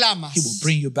cual tú clamas, he will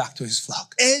bring you back to his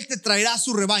flock. Él te traerá a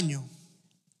su rebaño.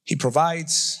 He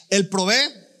provides, Él provee,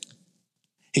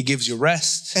 he gives you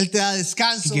rest, Él te da he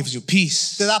descanso, gives you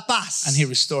peace, te da paz and he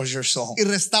restores your soul. y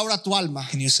restaura tu alma.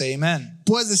 Can you say amen?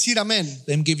 Puedes decir amén.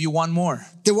 Let me give you one more,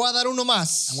 Te voy a dar uno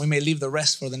más and we may leave the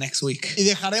rest for the next week. y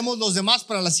dejaremos los demás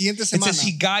para la siguiente It semana. says,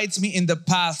 he guides me in the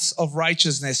paths of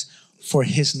righteousness for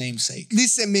his name's sake.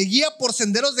 Dice, me guía por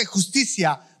senderos de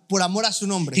justicia por amor a su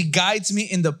nombre. He guides me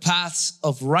in the paths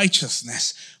of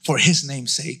righteousness for his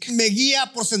name's sake. Me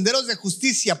guía por senderos de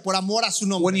justicia por amor a su When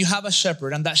nombre. you have a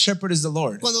shepherd and that shepherd is the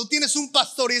Lord, Cuando tienes un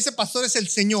pastor y ese pastor es el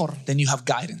Señor, then you have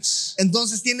guidance.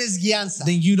 entonces tienes guianza.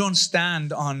 Then you don't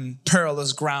stand on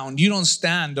perilous ground. You don't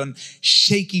stand on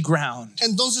shaky ground.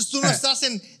 Entonces tú no estás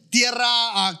en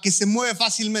tierra que se mueve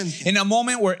fácilmente. In a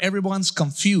moment where everyone's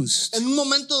confused, En un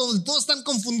momento donde todos están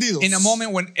confundidos. in a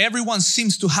moment when everyone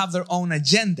seems to have their own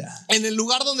agenda, En el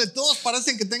lugar donde todos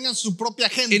parecen que tengan su propia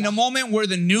agenda. in a moment where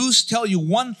the news tell you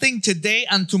one thing today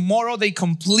and tomorrow they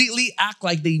completely act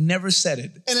like they never said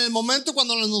it. En el momento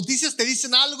cuando las noticias te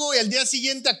dicen algo y al día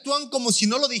siguiente actúan como si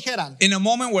no lo dijeran. In a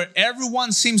moment where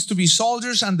everyone seems to be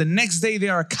soldiers and the next day they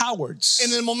are cowards.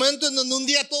 En el momento en donde un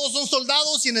día todos son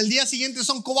soldados y en el día siguiente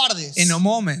son cobardes. In a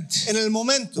moment En el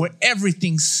momento where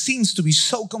everything seems to be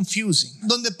so confusing,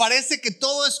 donde parece que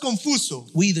todo es confuso,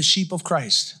 we, the sheep of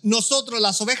Christ, nosotros,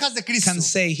 las ovejas de Cristo, can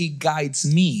say he guides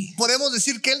me podemos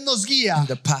decir que Él nos guía in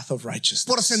the path of por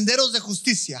righteousness. senderos de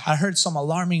justicia. I heard some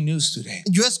alarming news today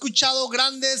Yo he escuchado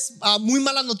muy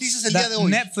malas noticias el día that de hoy.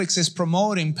 Netflix is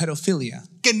promoting pedophilia.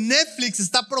 Que Netflix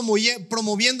está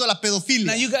promoviendo la Now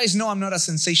pedofilia. you guys know I'm not a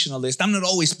sensationalist. I'm not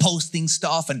always posting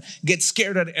stuff and get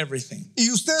scared at everything.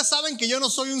 Y ustedes saben que yo no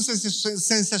soy un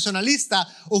sensacionalista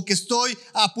o que estoy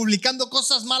publicando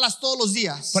cosas malas todos los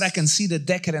días. But I can see the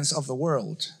decadence of the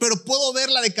world. Pero puedo ver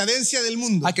la decadencia del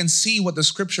mundo. I can see what the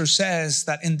scripture says,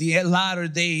 that in the latter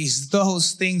days,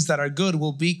 those things that are good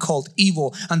will be called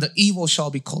evil, and the evil shall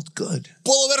be called good.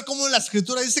 Puedo ver cómo en la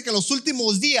escritura dice que en los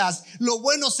últimos días lo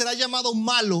bueno será llamado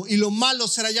malo y lo malo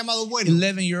será llamado bueno.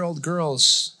 11-year-old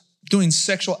girls doing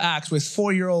sexual acts with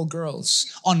 4-year-old girls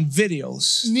on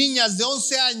videos. Niñas de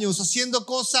 11 años haciendo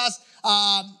cosas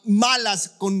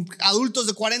malas con adultos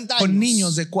de 40 años. Con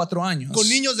niños de 4 años. Con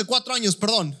niños de 4 años,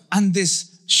 perdón. And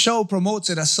this show promotes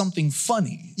it as something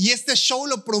funny. Y este show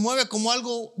lo promueve como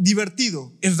algo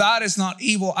divertido. If that is not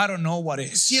evil, I don't know what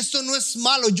is. Si esto no es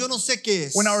malo, yo no sé qué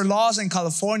es. When our laws in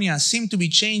California seem to be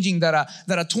changing that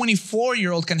a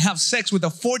 24-year-old can have sex with a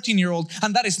 14-year-old,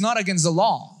 and that is not against the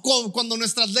law. Cuando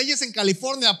nuestras leyes en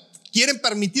California quieren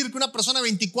permitir que una persona de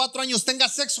 24 años tenga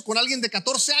sexo con alguien de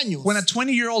 14 años. When a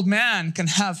 20-year-old man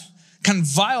can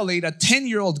violate a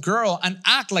 10-year-old girl and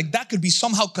act like that could be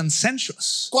somehow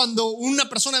consensuous. Cuando una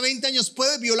persona de 20 años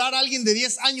puede violar a alguien de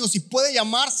 10 años y puede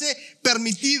llamarse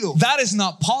permitido. That is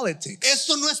not politics.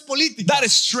 Esto no es política. That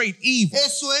is straight evil.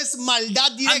 Eso es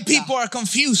maldad directa. And people are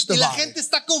confused Y la about gente it.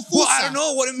 está Well, confusa. I don't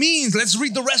know what it means. Let's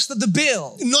read the rest of the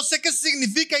bill. No sé qué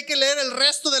significa, hay que leer el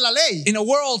resto de la ley. In a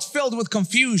world filled with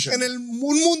confusion. Un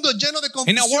mundo lleno de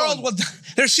In a world confusión. where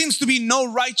there seems to be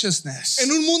no righteousness.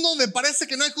 En un mundo donde parece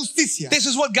que no hay justicia. This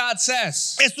is what God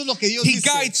says. Esto es lo que Dios He dice.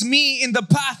 guides me in the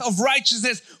path of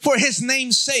righteousness for his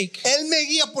name's sake. Él me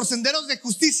guía por senderos de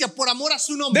justicia por amor a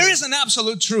su nombre. There is an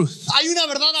absolute truth. Hay una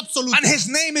verdad absoluta. And his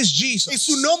name is Y Jesus.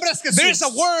 su nombre es Jesús. There is a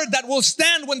word that will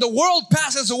stand when the world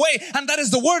passes away, and that is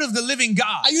the word of the living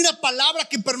God. Hay una palabra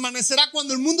que permanecerá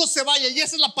cuando el mundo se vaya y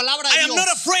esa es la palabra de I am Dios. not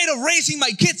afraid of raising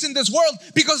my kids in this world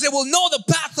because they will know the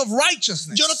path of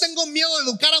righteousness. Yo no tengo miedo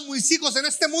de educar a mis hijos en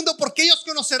este mundo porque ellos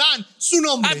conocerán su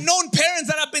nombre. I've known parents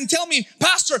that have been telling me,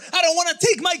 Pastor, I don't want to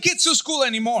take my kids to school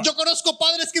anymore. Yo conozco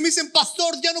padres que me dicen,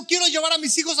 pastor, ya no quiero llevar a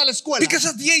mis hijos a la escuela. Because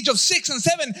at the age of 6 and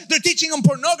 7, they're teaching them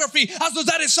pornography as though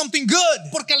that is something good.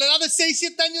 Porque a la edad de 6,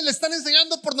 7 años le están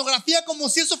enseñando pornografía como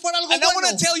si eso fuera algo And I bueno.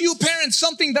 want to tell you, parents,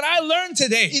 something that I learned Y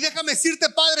today. déjame decirte,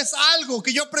 padres, algo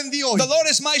que yo aprendí hoy. The Lord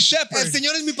is my El shepherd.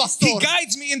 Señor es mi pastor. He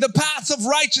guides me in the paths of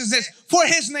righteousness for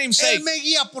his name's Él sake. me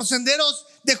guía por senderos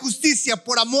de justicia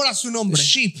por amor a su The nombre.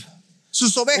 sheep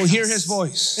Sus will ovejas hear his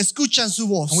voice. escuchan su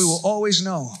voz. And we will always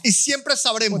know Y siempre what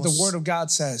sabremos the word of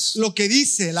God says. lo que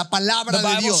dice la palabra The de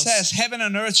Bible Dios. says, heaven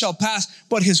and earth shall pass,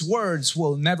 but his words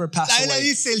will never pass A él le away.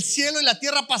 dice, el cielo y la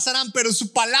tierra pasarán, pero su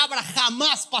palabra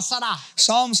jamás pasará.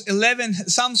 Psalms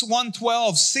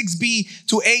 112, 6b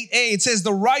to 8a, it says,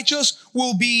 the righteous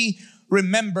will be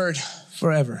remembered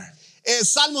forever.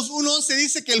 Salmos 1:11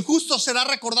 dice que el justo será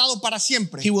recordado para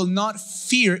siempre. He will not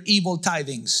fear evil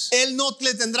tidings. Él no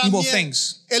le tendrá Evil miedo.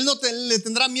 things. Él no le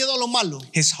tendrá miedo a lo malo.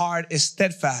 His heart is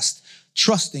steadfast,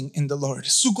 trusting in the Lord.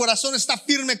 Su corazón está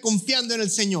firme confiando en el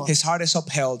Señor. His heart is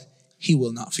upheld, he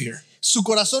will not fear. Su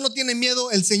corazón no tiene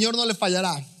miedo, el Señor no le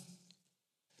fallará.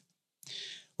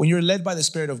 When you're led by the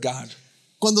Spirit of God,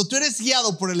 Cuando tú eres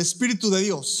guiado por el Espíritu de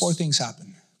Dios, 4 things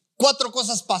happen. 4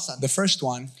 cosas pasan. The first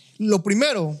one Lo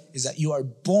primero is that you are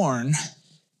born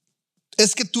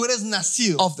es que tú eres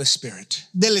nacido of the Spirit.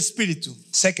 del Espíritu.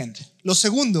 Second, Lo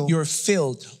segundo, you're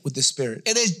filled with the Spirit.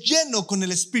 eres lleno con el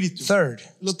Espíritu. Third,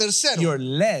 Lo tercero, you're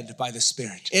led by the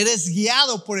Spirit. eres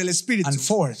guiado por el Espíritu. And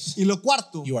fourth, Y lo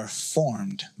cuarto, you are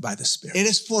formed by the Spirit.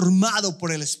 eres formado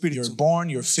por el You're Espíritu. born,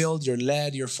 you're filled, you're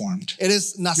led, you're formed.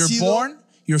 Eres You're nacido, born,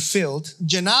 you're filled,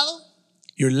 llenado,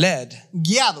 you're led,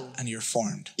 guiado and you're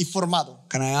formed. y formado.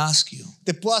 Can I ask you,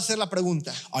 Te puedo hacer la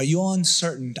pregunta. are you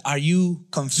uncertain? Are you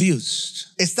confused?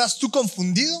 ¿Estás tú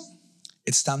confundido?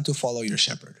 It's time to follow your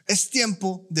shepherd. Es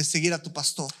tiempo de seguir a tu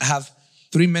pastor. I have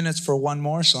 3 minutes for one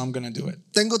more, so I'm going to do it.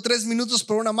 Tengo 3 minutos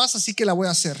por una más, así que la voy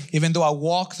a hacer. Even though I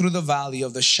walk through the valley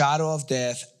of the shadow of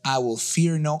death, I will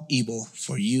fear no evil,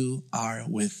 for you are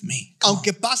with me. Come on.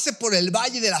 Aunque pase por el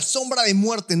valle de la sombra de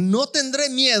muerte, no tendré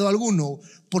miedo alguno,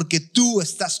 porque tú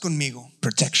estás conmigo.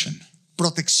 Protection,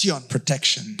 Protección,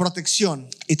 protection. protección.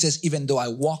 It says, even though I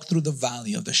walk through the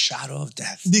valley of the shadow of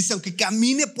death. Dice, aunque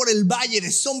camine por el valle de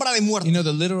sombra de muerte. You know,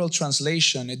 the literal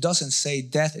translation, it doesn't say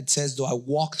death, it says, though I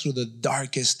walk through the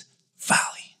darkest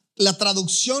valley. La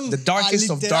traducción The darkest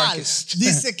of literal darkest.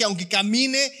 dice que aunque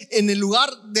camine en el lugar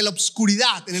de la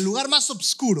obscuridad, en el lugar más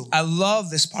oscuro. I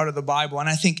love this part of the Bible, and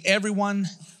I think everyone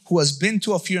who has been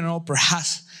to a funeral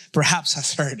perhaps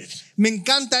has heard it. Me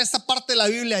encanta esta parte de la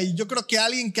Biblia y yo creo que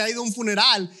alguien que ha ido a un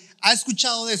funeral ha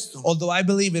escuchado de esto. Although I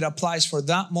believe it applies for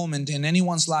that moment in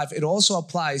anyone's life, it also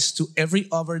applies to every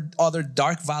other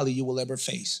dark valley you will ever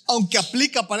face. Aunque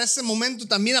aplica para ese momento,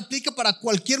 también aplica para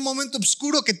cualquier momento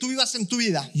oscuro que tú vivas en tu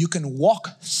vida. You can walk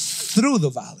through the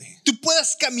valley. Tú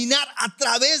puedes caminar a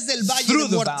través del valle Through de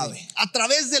the muerte. valley. A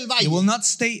través del valle. You will not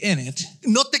stay in it,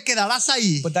 No te te quedarás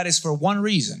ahí. But that is for one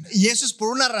reason. Y eso es por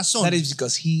una razón. That is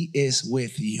because He is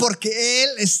with you. Porque Él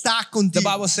está The contigo.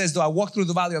 Bible says, though I walk through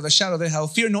the valley of the shadow of death, I will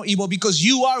fear no evil because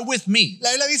you are with me.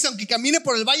 La Biblia dice, aunque camine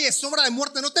por el valle de sombra de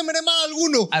muerte, no temeré mal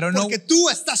alguno, I don't know- porque tú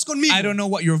estás conmigo. I don't know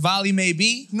what your valley may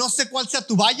be, No sé cuál sea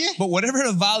tu valle, but whatever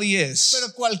the valley is,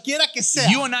 pero cualquiera que sea,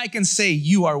 you and I can say,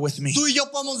 you are with me. tú y yo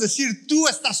podemos decir, tú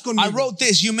estás I conmigo. wrote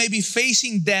this, you may be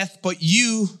facing death, but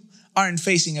you aren't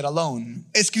facing it alone.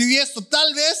 Escribí esto,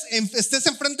 tal vez estés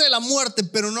enfrente de la muerte,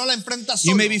 pero no la enfrentas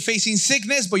You solo. may be facing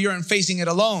sickness, but you aren't facing it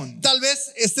alone. Tal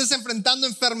vez estés enfrentando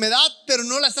enfermedad, pero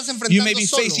no la estás You enfrentando may be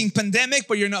solo. facing pandemic,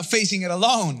 but you're not facing it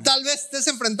alone. Tal vez estés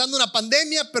enfrentando una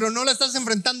pandemia, pero no la estás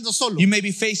enfrentando solo. You may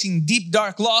be facing deep,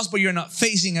 dark loss, but you're not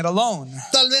facing it alone.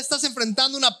 Tal vez estás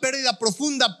enfrentando una pérdida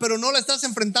profunda, pero no la estás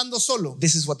enfrentando solo.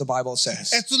 This is what the Bible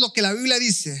says. Esto es lo que la Biblia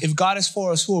dice. If God is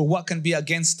for us, what can be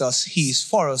against us? He is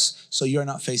for us, so you're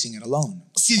not facing it alone.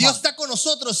 Si Dios está con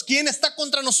nosotros, ¿quién está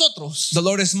contra nosotros? The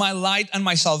Lord is my light and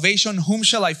my salvation. Whom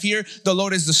shall I fear? The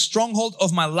Lord is the stronghold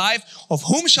of my life. Of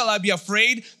whom shall I be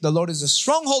afraid? The Lord is the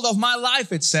stronghold of my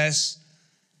life, it says.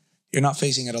 You're not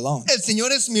facing it alone. El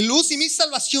Señor es mi luz y mi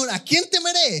salvación. ¿A quién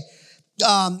temeré?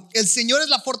 El Señor es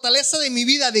la fortaleza de mi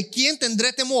vida. ¿De quién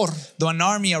tendré temor? Though an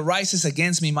army arises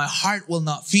against me, my heart will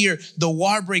not fear. The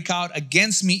war break out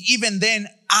against me, even then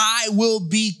I will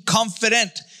be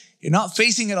confident. You're not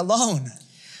facing it alone.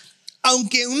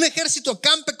 Aunque un ejército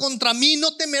acampe contra mí,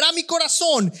 no temerá mi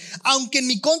corazón. Aunque en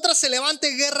mi contra se levante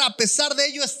guerra, a pesar de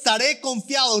ello estaré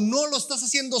confiado. No lo estás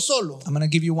haciendo solo. I'm going to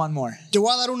give you one more. Te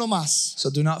voy a dar uno más. So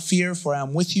do not fear, for I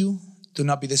am with you. Do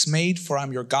not be dismayed, for I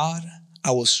am your God. I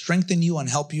will strengthen you and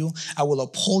help you. I will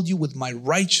uphold you with my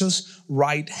righteous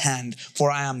right hand.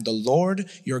 For I am the Lord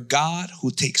your God,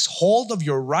 who takes hold of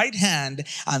your right hand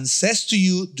and says to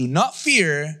you, do not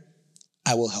fear,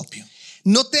 I will help you.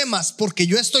 No temas porque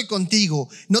yo estoy contigo.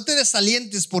 No te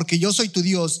desalientes porque yo soy tu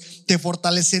Dios. Te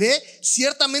fortaleceré,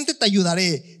 ciertamente te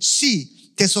ayudaré.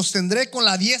 Sí, te sostendré con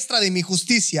la diestra de mi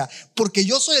justicia, porque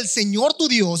yo soy el Señor tu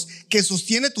Dios, que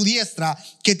sostiene tu diestra,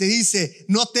 que te dice,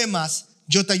 no temas,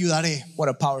 yo te ayudaré. What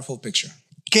a powerful picture.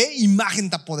 Qué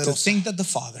imagen tan To poderosa. think that the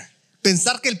Father,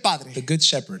 Pensar que el the Padre, good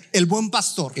shepherd, el buen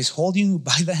pastor, is holding you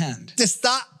by the hand te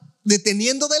está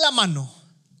deteniendo de la mano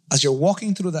as you're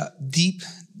walking through that deep,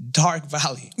 dark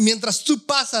valley. mientras tú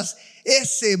pasas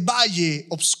ese valle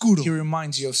oscuro. He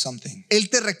reminds you of something. Él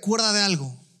te recuerda de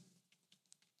algo.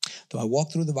 Though I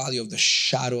walk through the valley of the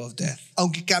shadow of death.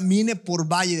 Aunque camine por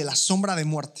valle de la sombra de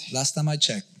muerte. Last time I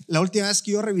checked, La última vez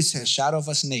que yo revisé, the shadow of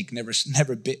a snake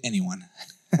never bit anyone.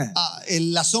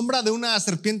 la sombra de una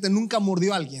serpiente nunca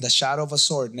mordió a alguien. The shadow of a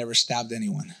sword never stabbed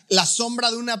anyone. La sombra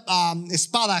de una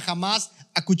espada jamás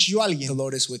acuchilló a The alguien.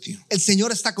 Lord is with you. El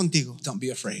Señor está contigo. Don't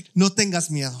be afraid. No tengas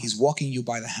miedo. He's walking you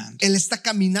by the hand. Él está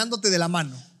caminándote de la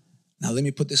mano. Now let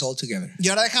me put this all together. Y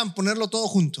ahora dejan ponerlo todo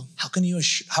junto. How can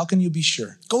you be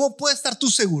sure ¿Cómo puedes estar tú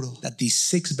seguro that these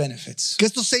 6 benefits que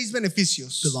estos 6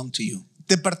 beneficios belong to you?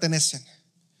 te pertenecen?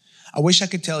 I wish I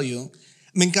could tell you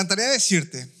Me encantaría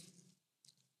decirte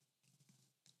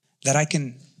that I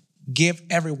can give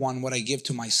everyone what I give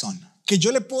to my son. que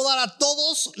yo le puedo dar a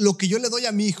todos lo que yo le doy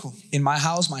a mi hijo. In my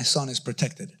house, my son is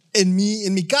protected. En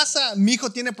mi casa, mi hijo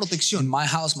tiene In protección. my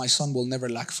house, my son will never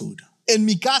lack food. En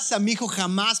mi casa, mi hijo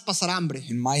jamás pasará hambre.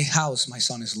 In my house, my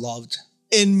son is loved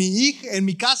En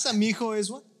mi casa, mi hijo es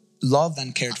what? loved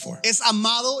and cared for. Es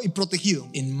amado y protegido.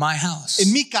 In my house,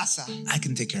 En mi casa, I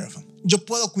can take care of him. yo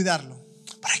puedo cuidarlo.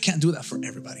 But I can't do that for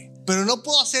everybody. Pero no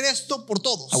puedo hacer esto por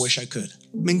todos. I wish I could.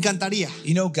 Me encantaría.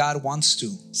 You know, God wants to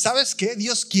 ¿Sabes qué?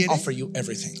 Dios quiere offer you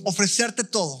everything. ofrecerte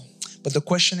todo. But the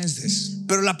question is this: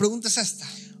 Pero la pregunta es esta.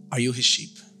 are you his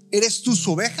sheep? ¿Eres tú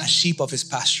su oveja? A sheep of his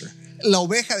pasture? ¿La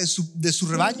oveja de su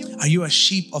rebaño? Are you a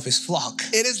sheep of his flock?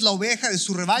 ¿Eres la oveja de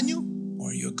su rebaño? Or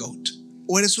are you a goat?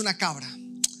 ¿O eres una cabra?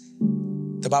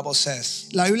 The Bible says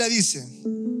La Biblia dice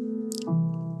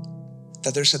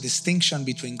that there's a distinction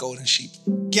between goat and sheep.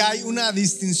 que hay una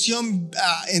distinción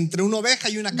entre una oveja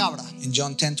y una cabra. In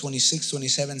John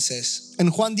 10:26-27 says, En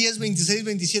Juan 10, 26,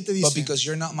 27 but dice, because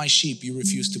you're not my sheep, you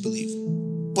refuse to believe.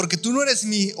 porque tú no eres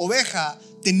mi oveja,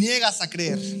 te niegas a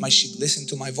creer. My sheep listen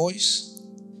to my voice.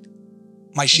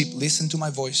 My sheep listen to my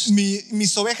voice,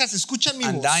 Mis ovejas escuchan mi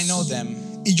and voz. I know them,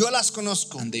 y yo las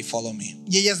conozco and they follow me.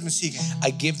 y ellas me siguen.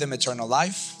 I give them eternal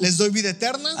life, Les doy vida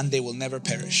eterna and they will never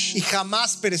perish. y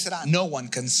jamás perecerán. No one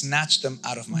can snatch them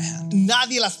out of my hand.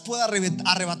 Nadie las puede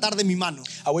arrebatar de mi mano.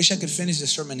 I wish I could finish the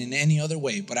sermon in any other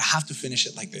way, but I have to finish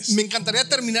it like this. Me encantaría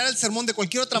terminar el sermón de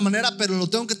cualquier otra manera, pero lo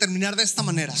tengo que terminar de esta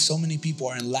manera. So many people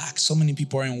are in lack, so many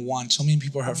people are in want, so many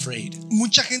people are afraid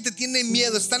Mucha gente tiene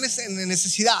miedo, están en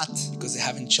necesidad because they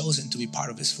haven't chosen to be part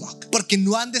of his flock. porque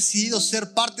no han decidido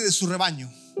ser parte de su rebaño.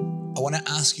 I want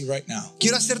to ask you right now,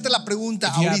 Quiero hacerte la pregunta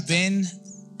if you have ahorita. been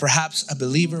perhaps a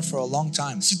believer for a long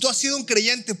time, Si tú has sido un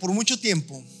creyente por mucho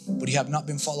tiempo, but you have not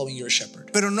been following your shepherd,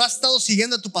 pero no has estado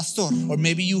siguiendo a tu pastor, or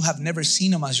maybe you have never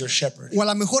seen him as your shepherd, o a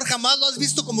lo mejor jamás lo has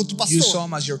visto como tu you saw pastor,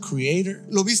 him as your creator,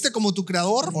 lo viste como tu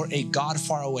creador or a God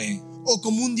far away, o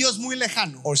como un Dios muy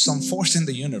lejano or some force in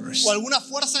the universe. o alguna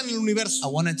fuerza en el I universo.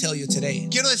 want to tell you today,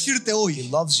 Quiero decirte he hoy,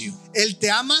 loves you Él te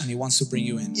ama and he wants to bring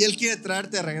you in. y Él quiere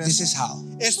traerte de This regreso. is how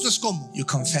Esto es como you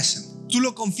confess him tú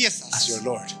lo as confiesas your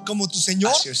Lord, como tu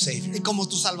Señor as your Savior, y como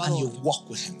tu and you Salvador walk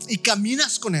with him. y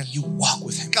caminas con Él. You walk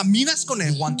with him. Caminas con You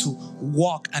Él. want to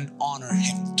walk and honor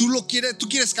him. Tú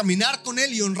quieres caminar con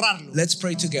Él y honrarlo. Let's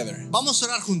pray together Vamos a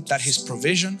orar juntos. that his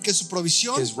provision, Que su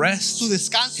provisión, his rest, su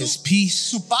descanso, his peace,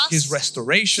 su paz, his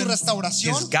restoration, su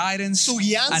restauración, his guidance, su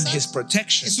guianza and his y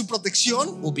protection su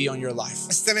protección will be on your life.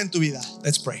 estén en tu vida.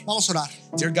 Let's pray. Vamos a orar.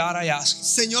 Dear God, I ask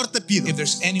Señor, te pido if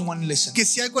there's anyone listening que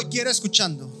si hay cualquiera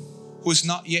escuchando who is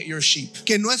not yet your sheep,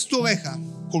 que no es tu oveja,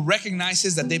 who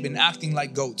recognizes that they've been acting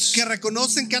like goats, que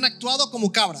reconocen que han actuado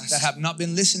como cabras, that have not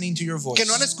been listening to your voice, que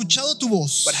no han escuchado tu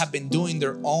voz, but have been doing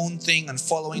their own thing and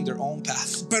following their own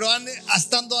path. pero han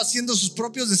estado haciendo sus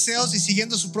propios deseos y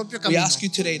siguiendo su propio We camino. ask you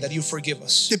today that you forgive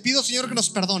us, Te pido, Señor, que nos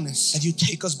perdones, that you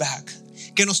take us back,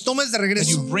 que nos tomes de that you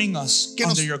regreso, bring us que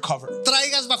nos under your cover.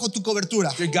 traigas bajo tu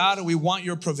cobertura. Dear God, we want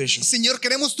your provision. Señor,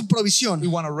 queremos tu We provisión,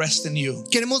 want to rest in you.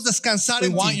 queremos descansar We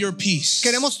en want ti, your peace.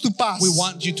 queremos tu paz, We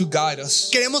want you to guide us.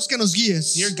 queremos que nos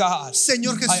guíes. Dear God,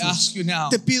 Señor I ask Jesús, you now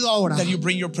te pido ahora that you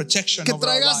bring your protection que over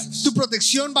our traigas lives. tu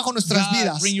protección bajo nuestras God,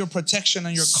 vidas. bring your protection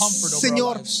and your comfort over our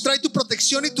Señor, lives. trae tu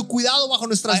protección y tu cuidado bajo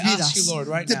nuestras I ask vidas. you, Lord,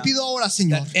 right Te now, pido ahora,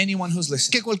 Señor, That anyone who's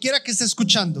listening, que cualquiera que esté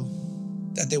escuchando,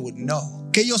 that they would know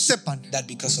que ellos sepan that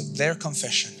because of their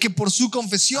confession que por su and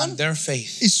confesión their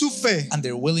faith y su fe and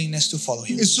their willingness to follow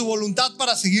y you, su voluntad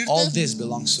para all seguirte, this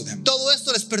belongs to them. todo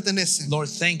esto les pertenece. Lord,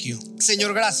 thank you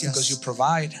Señor, because you gracias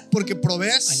provide porque and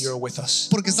provees, you're with us.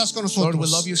 porque estás con Lord, we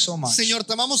nosotros. love you so much. Señor,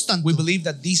 te amamos tanto. We believe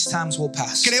that these times will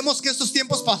pass, Creemos que estos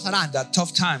tiempos pasarán, that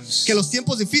tough times que los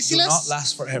tiempos do difíciles not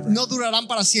last forever, no durarán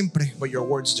para siempre, but your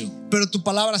words do, pero tu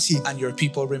palabra sí, and your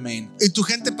people remain. y tu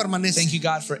gente Thank permanece. you,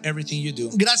 God, for everything you do.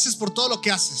 Gracias por todo lo que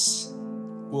haces.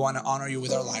 We want to honor you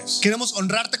with our lives. Queremos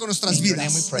honrarte con nuestras In your name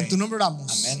we vidas. pray. En tu nombre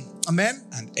oramos. Amén. Amén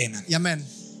And amen. y amén.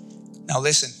 Now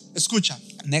listen, Escucha,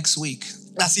 next week,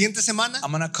 la siguiente semana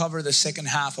I'm going to cover the second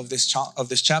half of this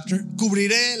chapter.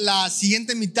 cubriré la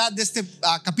siguiente mitad de este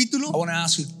I capítulo want to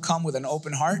ask you to come with an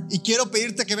open heart, y quiero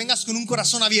pedirte que vengas con un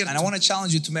corazón and I abierto. want to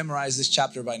challenge you to memorize this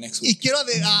chapter by next week. Y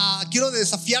quiero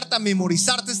desafiarte a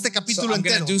memorizarte este So capítulo I'm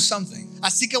going entero. to do something.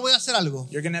 Así que voy a hacer algo.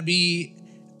 You're going to be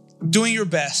doing your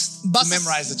best to Vas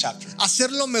memorize the chapter. a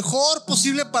hacer lo mejor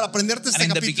posible para aprenderte And este in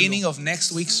the beginning capítulo. of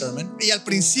next week's sermon, Y al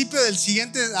principio del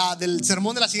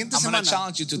sermón de la siguiente I'm going to semana,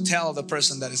 challenge you to tell the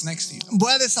person that is next to you,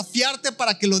 voy a desafiarte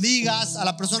para que lo digas a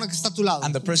la persona que está a tu lado.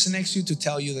 and the person next to you to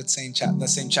tell you that same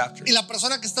chapter. Y la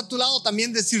persona que está a tu lado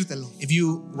también decírtelo. If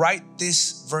you write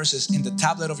these verses in the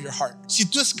tablet of your heart, Si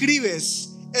tú escribes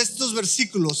estos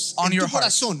versículos On en your tu heart.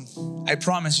 corazón, I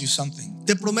promise you something.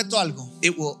 te prometo algo.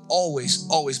 It will always,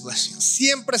 always bless you.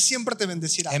 Siempre, siempre te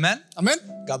bendecirá. Amen. Amén.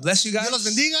 God bless you guys. Dios los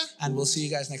bendiga. And we'll see you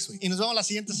guys next week. Y nos vemos la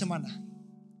siguiente semana.